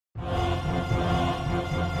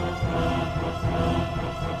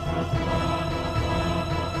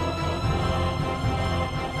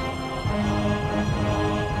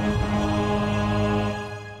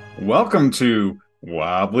Welcome to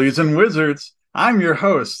Wobblies and Wizards. I'm your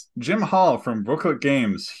host, Jim Hall from Brooklet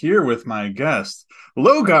Games, here with my guest,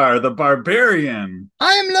 Logar the Barbarian.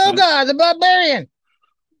 I am Logar, the barbarian.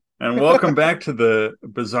 And welcome back to the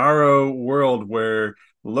bizarro world where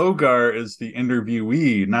Logar is the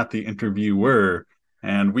interviewee, not the interviewer.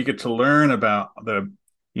 And we get to learn about the,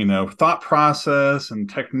 thought process and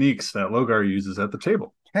techniques that Logar uses at the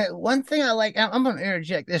table. Hey, one thing I like, I'm going to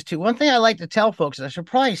interject this too. One thing I like to tell folks, I should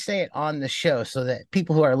probably say it on the show so that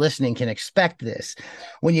people who are listening can expect this.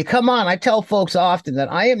 When you come on, I tell folks often that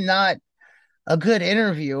I am not a good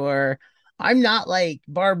interviewer. I'm not like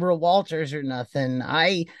Barbara Walters or nothing.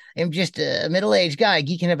 I am just a middle-aged guy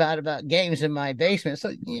geeking about games in my basement.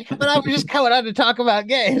 So, but I'm just coming out to talk about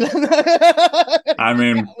games. I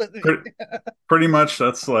mean, pretty much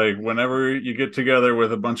that's like whenever you get together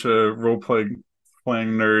with a bunch of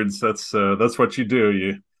playing nerds, that's what you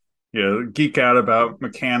do. You geek out about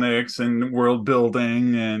mechanics and world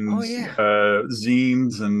building and Oh yeah.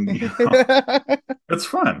 zines, and it's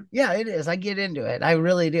fun. Yeah, it is. I get into it. I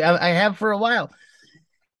really do. I have for a while.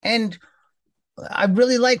 And I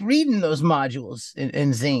really like reading those modules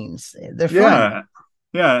and zines. They're fun. Yeah.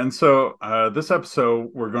 Yeah, and so this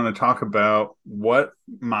episode we're going to talk about what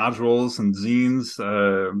modules and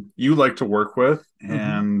zines you like to work with, Mm-hmm.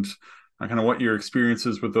 and kind of what your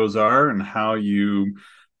experiences with those are, and how you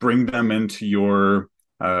bring them into your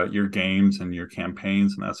games and your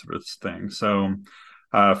campaigns and that sort of thing. So,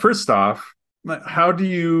 first off, how do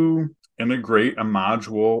you integrate a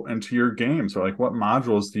module into your games, or like what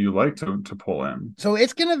modules do you like to pull in? So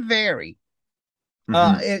it's gonna vary.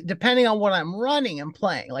 Mm-hmm. Depending on what I'm running and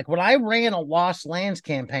playing. Like when I ran a Lost Lands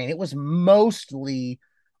campaign, it was mostly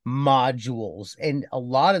modules, and a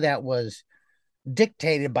lot of that was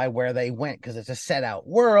dictated by where they went because it's a set out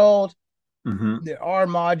world. Mm-hmm. There are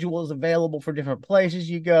modules available for different places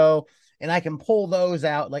you go, and I can pull those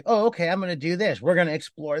out. Like, oh, okay, I'm going to do this. We're going to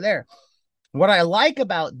explore there. What I like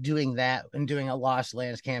about doing that and doing a Lost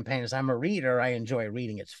Lands campaign is I'm a reader. I enjoy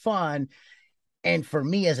reading. It's fun. And for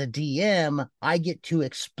me as a DM, I get to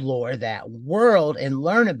explore that world and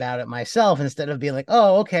learn about it myself instead of being like,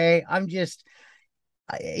 oh, okay, I'm just,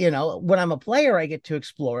 when I'm a player, I get to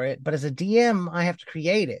explore it. But as a DM, I have to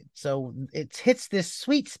create it. So it hits this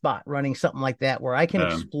sweet spot running something like that where I can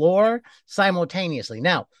explore simultaneously.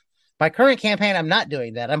 Now, my current campaign, I'm not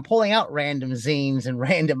doing that. I'm pulling out random zines and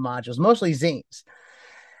random modules, mostly zines.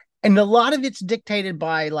 And a lot of it's dictated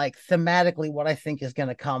by like thematically what I think is going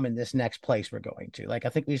to come in this next place we're going to. Like I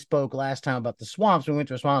think we spoke last time about the swamps. We went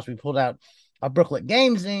to the swamps. We pulled out a Brooklet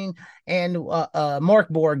Game zine and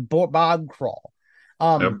Morkborg Bog Crawl.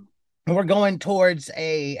 Yep. We're going towards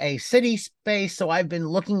a city space. So I've been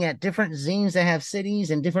looking at different zines that have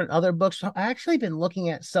cities and different other books. So I actually been looking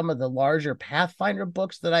at some of the larger Pathfinder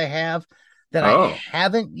books that I have that I Oh,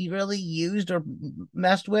 haven't really used or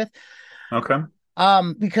messed with. okay.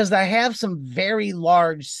 Because I have some very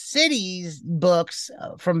large cities books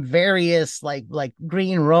from various like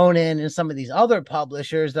Green Ronin and some of these other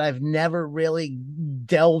publishers that I've never really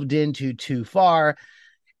delved into too far.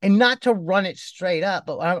 And not to run it straight up,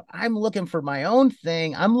 but I'm looking for my own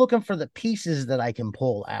thing. I'm looking for the pieces that I can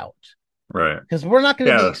pull out Right. because we're not going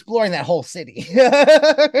to be Yeah. exploring that whole city.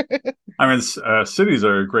 I mean, cities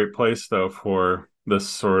are a great place though for this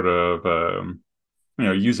sort of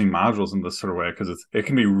using modules in this sort of way, because it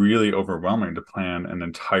can be really overwhelming to plan an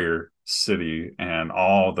entire city and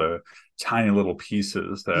all the tiny little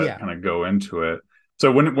pieces that Yeah. kind of go into it.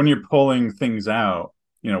 So when you're pulling things out,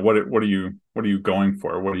 what are you going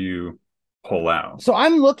for? What do you pull out? So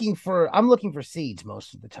I'm looking for seeds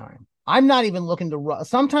most of the time. I'm not even looking to run.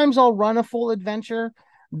 Sometimes I'll run a full adventure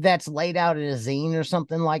that's laid out in a zine or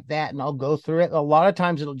something like that, and I'll go through it. A lot of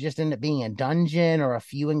times it'll just end up being a dungeon or a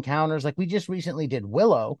few encounters. Like we just recently did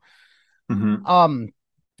Willow. Mm-hmm. Um,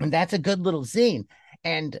 and that's a good little zine.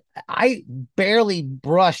 And I barely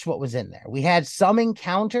brushed what was in there. We had some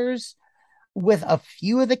encounters with a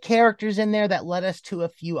few of the characters in there that led us to a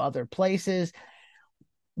few other places.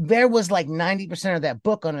 There was like 90% of that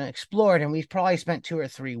book unexplored, and we've probably spent 2 or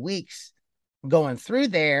 3 weeks going through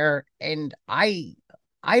there. And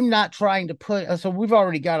I'm not trying to put, so we've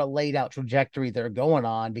already got a laid out trajectory they're going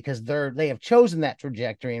on because they have chosen that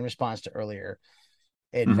trajectory in response to earlier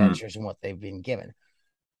Mm-hmm. adventures and what they've been given.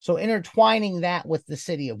 So intertwining that with the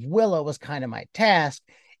city of Willow was kind of my task.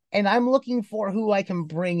 And I'm looking for who I can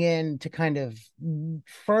bring in to kind of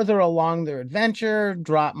further along their adventure,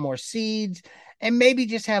 drop more seeds, and maybe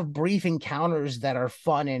just have brief encounters that are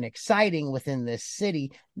fun and exciting within this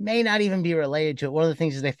city. May not even be related to it. One of the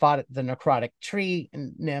things is they fought the necrotic tree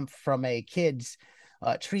nymph from a kid's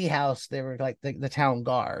treehouse. They were like the town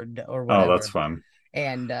guard or Oh, that's whatever, fun.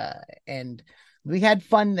 and we had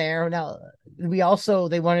fun there. Now we also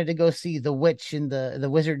they wanted to go see the witch in the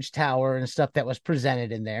wizard's tower and stuff that was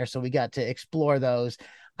presented in there, so we got to explore those.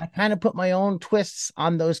 I kind of put my own twists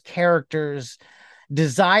on those characters'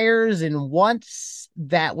 desires and wants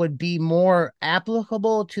that would be more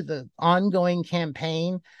applicable to the ongoing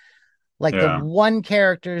campaign. Like the Yeah. one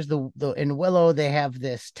characters, the in Willow, they have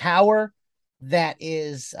this tower that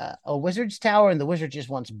is a wizard's tower, and the wizard just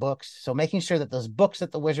wants books. So making sure that those books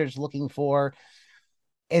that the wizard's looking for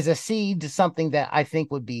is a seed to something that I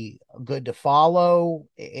think would be good to follow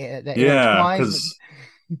that Yeah, intertwines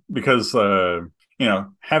with. because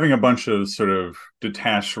having a bunch of sort of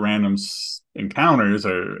detached random encounters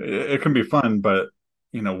it can be fun, but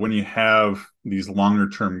when you have these longer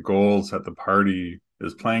term goals that the party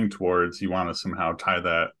is playing towards, you want to somehow tie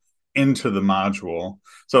that into the module.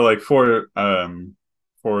 So like for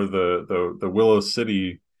the Willow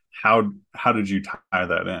City, how did you tie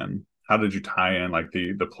that in? How did you tie in like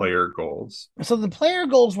the player goals? So the player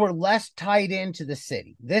goals were less tied into the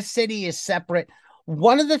city. This city is separate.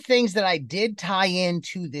 One of the things that I did tie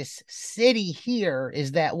into this city here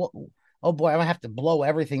is that, oh boy, I'm gonna have to blow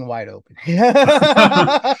everything wide open.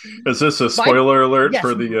 Is this a my spoiler alert yes,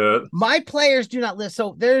 for the my players do not live.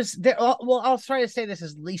 So well, I'll try to say this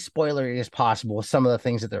as least spoilery as possible with some of the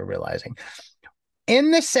things that they're realizing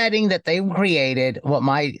in the setting that they created. What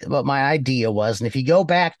my idea was, and if you go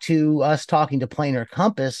back to us talking to Planar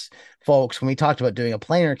Compass folks when we talked about doing a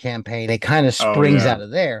planar campaign, it kind of Oh springs yeah. out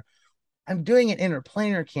of there. I'm doing an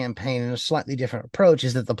interplanar campaign in a slightly different approach.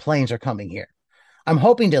 Is that the planes are coming here? I'm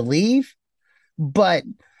hoping to leave, but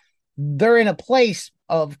they're in a place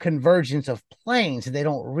of convergence of planes and they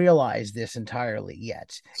don't realize this entirely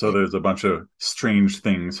yet. So there's a bunch of strange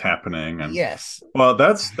things happening, and Yes. well,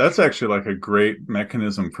 that's actually like a great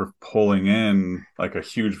mechanism for pulling in like a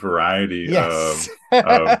huge variety Yes. of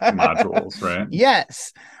modules, right?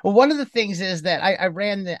 Yes. Well, one of the things is that I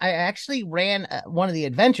actually ran one of the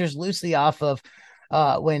adventures loosely off of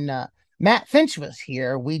when Matt Finch was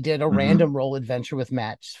here. We did a Hmm. random roll adventure with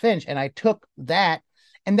Matt Finch, and I took that.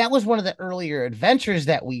 And that was one of the earlier adventures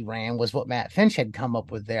that we ran, was what Matt Finch had come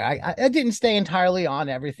up with there. I didn't stay entirely on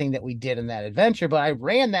everything that we did in that adventure, but I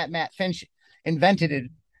ran that Matt Finch invented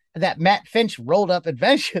it, that Matt Finch rolled up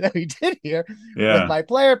adventure that we did here with Yeah. my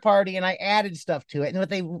player party, and I added stuff to it. And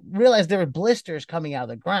what they realized, there were blisters coming out of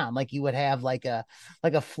the ground, like you would have like a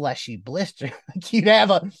fleshy blister, like you'd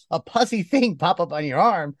have a pussy thing pop up on your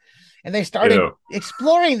arm, and they started Ew.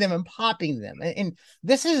 exploring them and popping them. And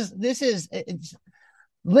this is it's,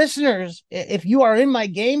 listeners, if you are in my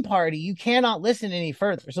game party, you cannot listen any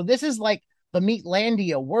further. So this is like the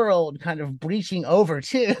Meatlandia world kind of breaching over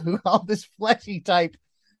to all this fleshy type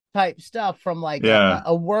stuff from like Yeah.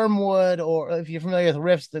 a Wormwood, or if you're familiar with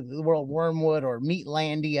Rifts, the world Wormwood or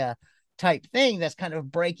Meatlandia type thing that's kind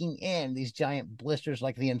of breaking in these giant blisters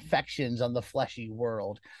like the infections on the fleshy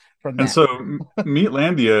world from And that. so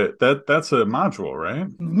Meatlandia, that's a module, right?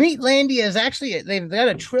 Meatlandia is actually, they've got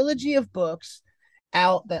a trilogy of books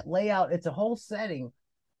out that lay out, it's a whole setting.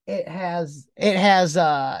 It has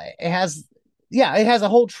yeah, it has a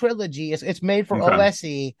whole trilogy. It's made for Okay.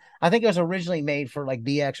 OSE. I think it was originally made for like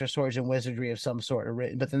BX or Swords and Wizardry of some sort,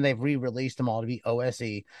 but then they've re-released them all to be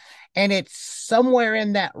OSE. And it's somewhere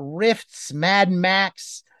in that Rifts, Mad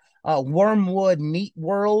Max, Wormwood meat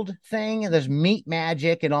world thing. And there's meat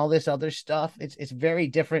magic and all this other stuff. It's very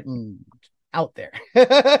different and out there.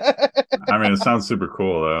 I mean, it sounds super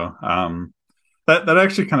cool though. That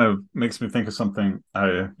actually kind of makes me think of something.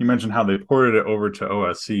 You mentioned how they ported it over to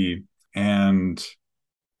OSE, and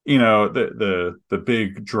the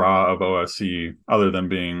big draw of OSE, other than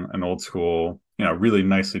being an old school, really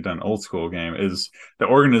nicely done old school game, is the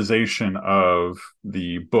organization of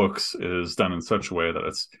the books is done in such a way that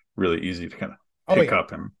it's really easy to kind of Oh pick yeah.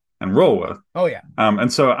 up and roll with. Oh yeah.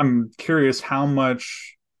 And so I'm curious how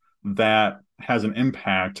much that has an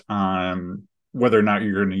impact on whether or not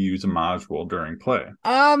you're going to use a module during play.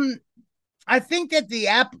 Um, I think that the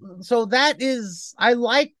app, so that is, I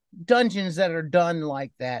like dungeons that are done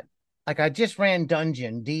like that. Like I just ran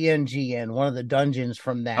Dungeon, DNGN, one of the dungeons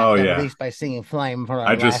from that Oh got yeah, released by Singing Flame from our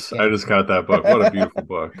I last just I game. just got that book. What a beautiful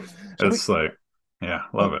book! So we, It's like, yeah,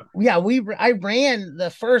 love it. yeah, I ran the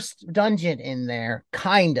first dungeon in there,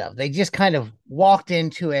 kind of. They just kind of walked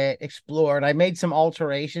into it, explored. I made some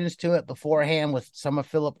alterations to it beforehand with some of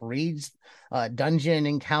Philip Reed's dungeon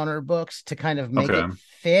encounter books to kind of make Okay, it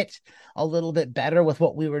fit a little bit better with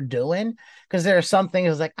what we were doing. Because there are some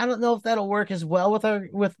things like I don't know if that'll work as well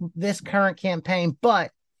with this current campaign,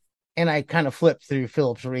 but And I kind of flipped through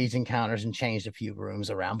Phillips Reed's encounters and changed a few rooms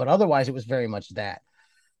around, but otherwise it was very much that.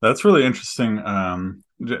 That's really interesting.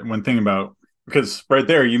 When thinking about, because right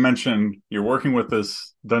there you mentioned you're working with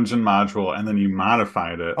this dungeon module and then you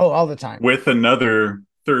modified it Oh, all the time. with another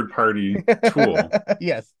third party tool.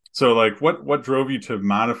 Yes. So like what drove you to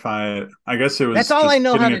modify it? I guess it That's was all I just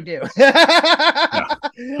know how getting to it. do. Yeah,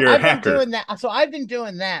 you're a I've been hacker. doing that. So I've been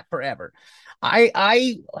doing that forever.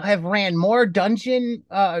 I have ran more dungeon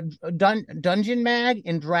mag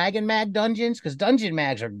and dragon mag dungeons because dungeon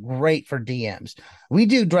mags are great for DMs. We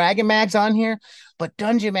do dragon mags on here, but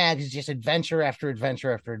dungeon mags is just adventure after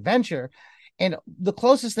adventure after adventure. And the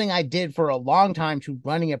closest thing I did for a long time to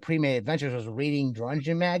running a pre-made adventures was reading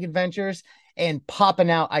dungeon mag adventures and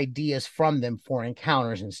popping out ideas from them for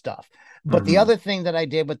encounters and stuff. But the Hmm. other thing that I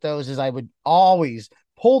did with those is I would always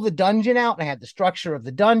pull the dungeon out. I had the structure of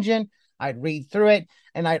the dungeon. I'd read through it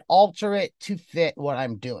and I'd alter it to fit what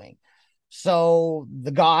I'm doing. So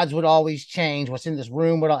the gods would always change. What's in this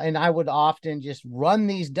room would, and I would often just run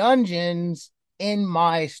these dungeons in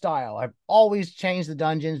my style. I've always changed the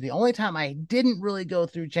dungeons. The only time I didn't really go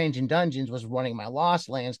through changing dungeons was running my Lost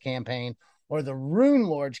Lands campaign or the Rune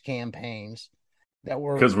Lords campaigns that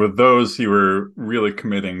were, Because with those, you were really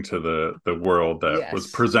committing to the world that was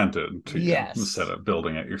yes, presented to you instead yes. of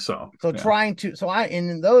building it yourself. So Yeah, trying to, so I,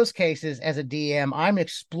 in those cases, as a DM, I'm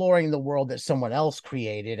exploring the world that someone else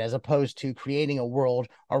created as opposed to creating a world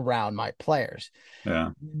around my players.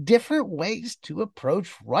 yeah, Different ways to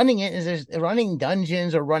approach running it is there's running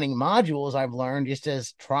dungeons or running modules. I've learned just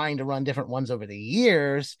as trying to run different ones over the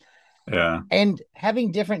years yeah. and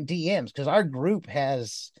having different DMs because our group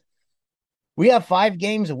has we have 5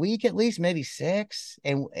 games a week at least, maybe 6,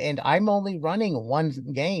 and I'm only running one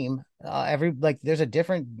game every like there's a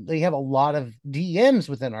different we have a lot of DMs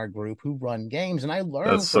within our group who run games, and I learn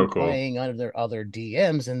That's so from cool. playing under other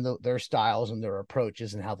DMs and their styles and their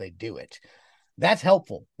approaches and how they do it. That's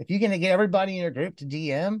helpful. If you can get everybody in your group to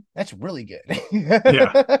DM, that's really good.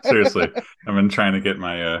 Yeah, seriously. I've been trying to get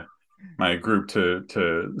my group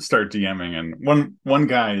to start DMing, and one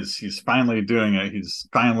guy is he's finally doing it. He's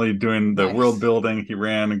finally doing the world Nice. building. He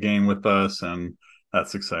ran a game with us, and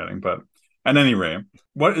that's exciting. But at any rate,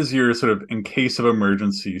 what is your sort of in case of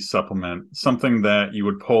emergency supplement? Something that you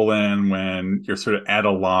would pull in when you're sort of at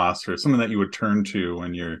a loss, or something that you would turn to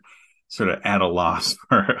when you're sort of at a loss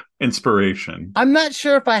for inspiration. I'm not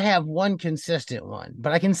sure if I have one consistent one,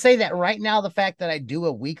 but I can say that right now, the fact that I do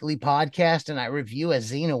a weekly podcast and I review a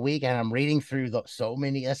zine a week and I'm reading through so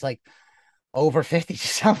many, that's like over 50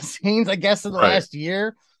 some zines, I guess, in the Right. last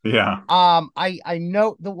year. Yeah. I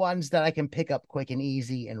note the ones that I can pick up quick and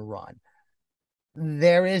easy and run.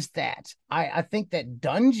 There is that. I think that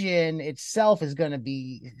dungeon itself is going to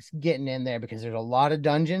be getting in there because there's a lot of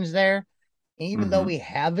dungeons there. Even though Hmm. we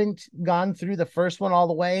haven't gone through the first one all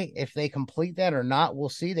the way, if they complete that or not, we'll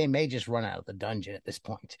see. They may just run out of the dungeon at this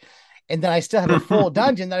point. And then I still have a full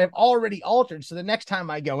dungeon that I've already altered. So the next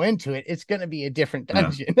time I go into it, it's going to be a different Yeah.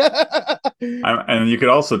 dungeon. And you could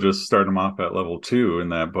also just start them off at level 2 in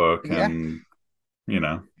that book, Yeah, and you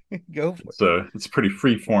know, go for it. it's a pretty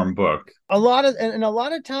free form book. A lot of and a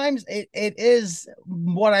lot of times it is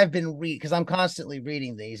what I've been reading because I'm constantly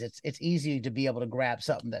reading these. It's easy to be able to grab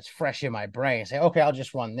something that's fresh in my brain and say, okay, I'll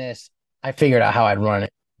just run this. I figured out how I'd run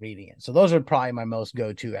it reading it. So those are probably my most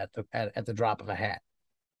go-to at the drop of a hat.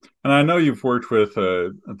 And I know you've worked with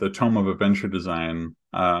the Tome of Adventure Design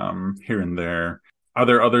here and there. Are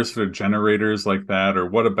there other sort of generators like that, or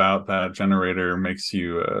what about that generator makes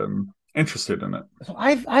you interested in it? So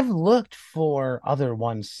I've looked for other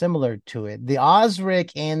ones similar to it. The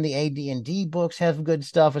Osric and the AD&D books have good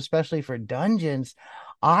stuff, especially for dungeons.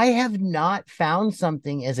 I have not found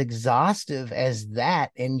something as exhaustive as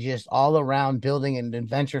that in just all around building an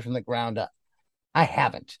adventure from the ground up. I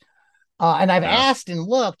haven't. And I've Yeah, asked and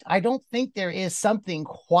looked. I don't think there is something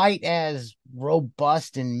quite as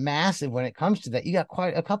robust and massive when it comes to that. You got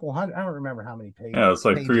quite a couple hundred. I don't remember how many yeah, it's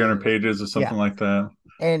like pages 300 it is. pages or Yeah, something like that.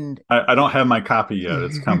 and I don't have my copy yet.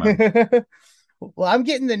 It's coming. well, I'm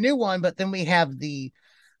getting the new one, but then we have the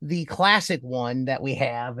classic one that we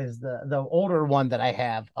have is the older one that I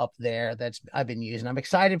have up there that's I've been using. I'm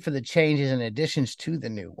excited for the changes and additions to the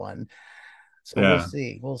new one. So we'll Yeah.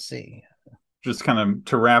 see. We'll see. Just kind of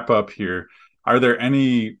to wrap up here, are there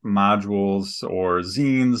any modules or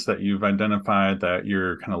zines that you've identified that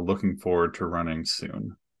you're kind of looking forward to running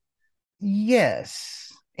soon?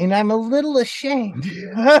 Yes. And I'm a little ashamed.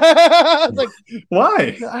 It's like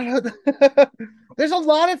Why? I don't, there's a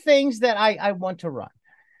lot of things that I want to run.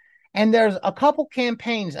 And there's a couple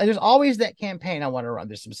campaigns. There's always that campaign I want to run.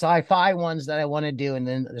 There's some sci-fi ones that I want to do, and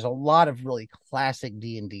then there's a lot of really classic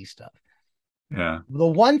D&D stuff. Yeah. The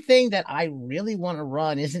one thing that I really want to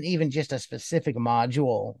run isn't even just a specific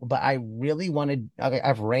module, but I really wanted.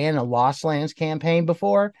 I've ran a Lost Lands campaign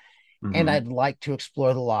before, and Hmm. I'd like to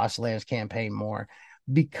explore the Lost Lands campaign more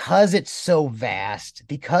because it's so vast.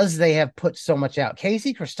 Because they have put so much out.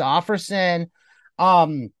 Casey Christopherson,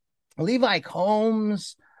 um, Levi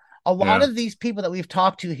Combs, a lot Yeah. of these people that we've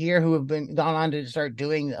talked to here who have been gone on to start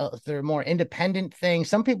doing their more independent things.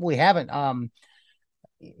 Some people we haven't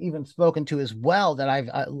even spoken to as well that I've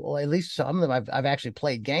well, at least some of them I've actually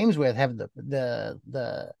played games with have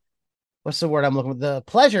the what's the word I'm looking for, the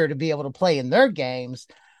pleasure to be able to play in their games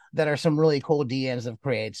that are some really cool DMs that have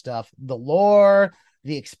created stuff. The lore,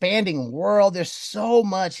 the expanding world, there's so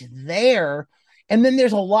much there. And then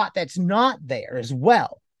there's a lot that's not there as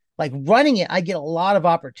well. Like running it, I get a lot of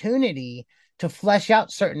opportunity to flesh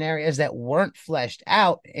out certain areas that weren't fleshed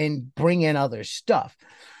out and bring in other stuff.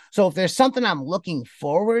 So if there's something I'm looking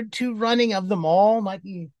forward to running of them all, might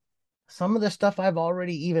be some of the stuff I've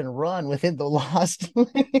already even run within the Lost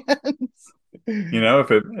Lands.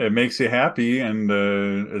 If it makes you happy and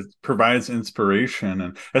it provides inspiration,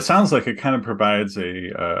 and it sounds like it kind of provides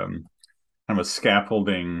a kind of a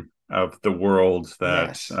scaffolding of the world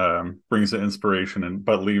that Yes. brings the inspiration and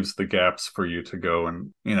but leaves the gaps for you to go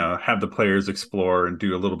and have the players explore and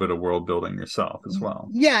do a little bit of world building yourself as well.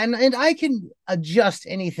 Yeah, and I can adjust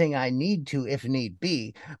anything I need to if need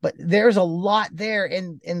be, but there's a lot there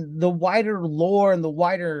in the wider lore and the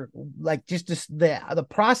wider like just the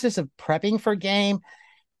process of prepping for game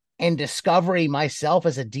and discovery myself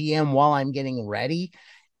as a DM while I'm getting ready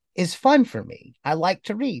is fun for me. I like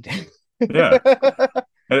to read. Yeah.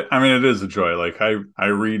 I mean, it is a joy. Like I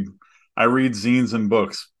read zines and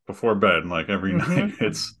books before bed, like every night. Mm-hmm.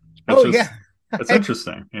 It's Oh yeah. just it's I,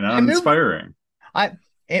 interesting, I and moved inspiring. I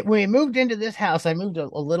when we moved into this house, I moved a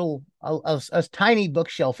little a tiny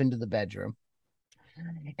bookshelf into the bedroom.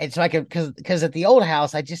 And so I could because at the old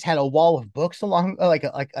house I just had a wall of books along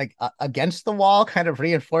against the wall, kind of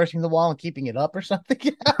reinforcing the wall and keeping it up or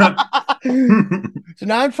something. So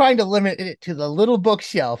now I'm trying to limit it to the little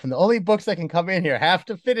bookshelf, and the only books that can come in here have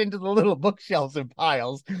to fit into the little bookshelves and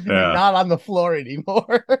piles, and Yeah. not on the floor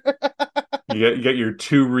anymore. You get your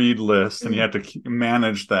to read list, and you have to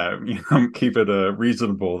manage that. Keep it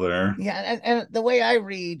reasonable there. Yeah, and the way I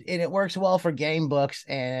read, and it works well for game books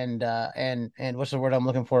and what's the word I'm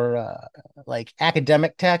looking for? Like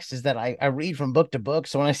academic text, is that I read from book to book.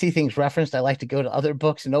 So when I see things referenced, I like to go to other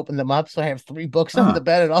books and open them up. So I have three books on the Huh,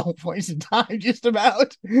 bed at all points in time, just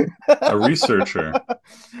about. a researcher.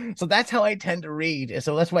 So that's how I tend to read.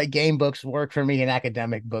 So that's why game books work for me and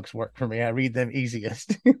academic books work for me. I read them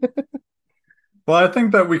easiest. Well, I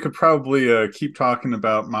think that we could probably keep talking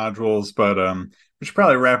about modules, but we should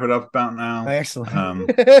probably wrap it up about now. Excellent.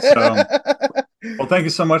 So, well, thank you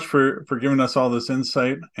so much for giving us all this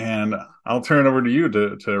insight, and I'll turn it over to you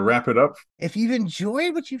to wrap it up. If you've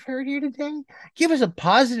enjoyed what you've heard here today, give us a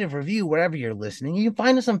positive review wherever you're listening. You can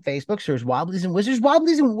find us on Facebook, search Wobblies and Wizards.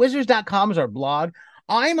 Wobbliesandwizards.com is our blog.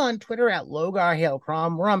 I'm on Twitter at Logar Hale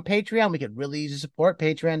Prom. We're on Patreon. We could really use the support.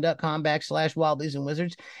 Patreon.com/Wobblies and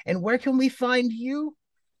Wizards. And where can we find you?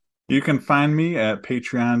 You can find me at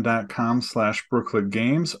patreon.com/Brooklet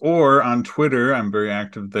Games or on Twitter. I'm very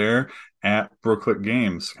active there at Brooklet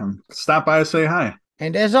Games. Come stop by and say hi.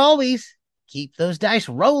 And as always, keep those dice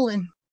rolling.